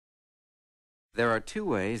There are two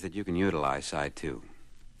ways that you can utilize side two.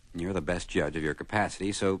 You're the best judge of your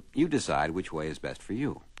capacity, so you decide which way is best for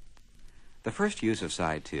you. The first use of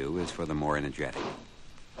side two is for the more energetic.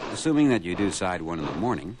 Assuming that you do side one in the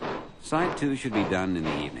morning, side two should be done in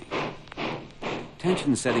the evening.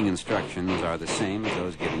 Tension setting instructions are the same as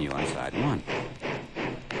those given you on side one.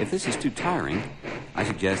 If this is too tiring, I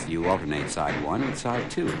suggest you alternate side one with side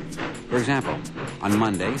two. For example, on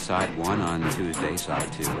Monday, side one, on Tuesday,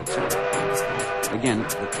 side two, etc. Again,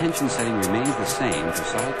 the tension setting remains the same for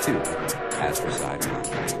side two as for side one.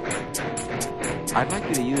 I'd like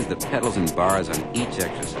you to use the pedals and bars on each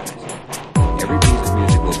exercise. Every piece of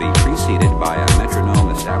music will be preceded by a metronome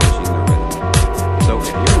establishing the